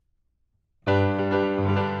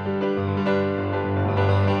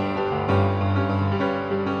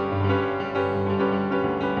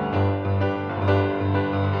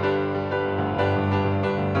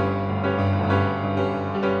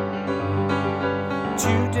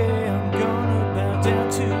Today I'm gonna bow down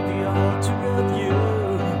to the altar of you.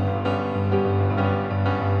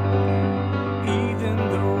 Even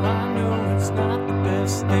though I know it's not the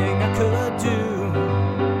best thing I could do.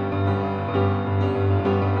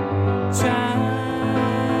 Time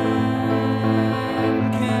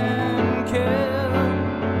can kill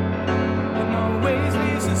and always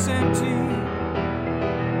leaves us empty.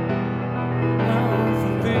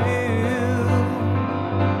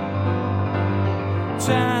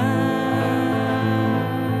 Time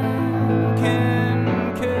can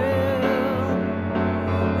kill,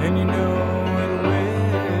 and you know it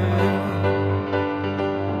will.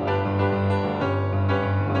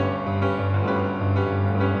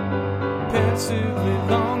 Pensively,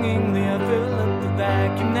 longingly, I fill up the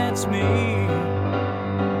vacuum that's me.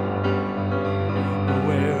 But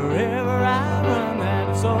wherever I run, that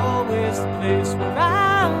is always the place where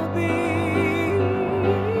I'll be.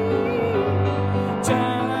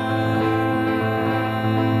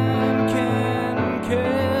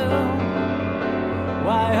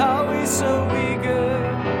 Why are we so eager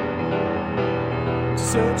to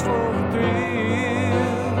search for a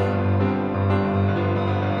thrill?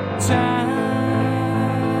 Time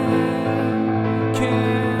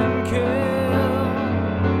can kill,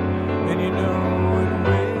 and you know it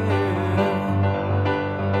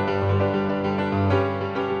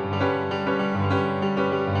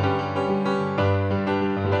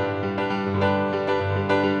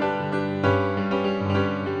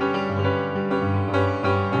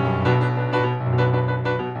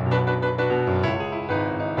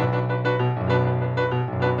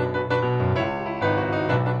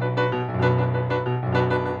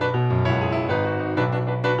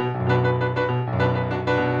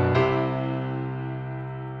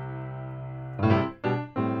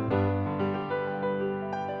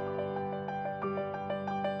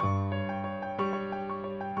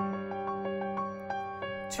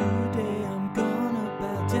Today I'm gonna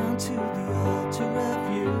bow down to the altar of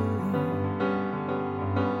you.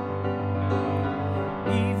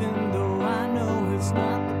 Even though I know it's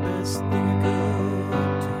not the best thing I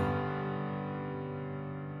could do.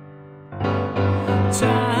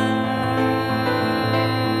 Time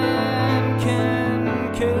can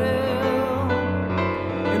kill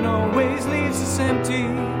and always leaves us empty.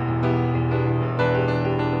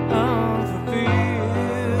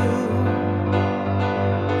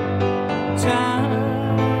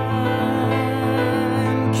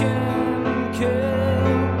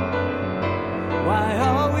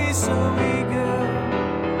 So eager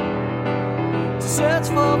to search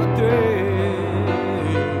for the thrill.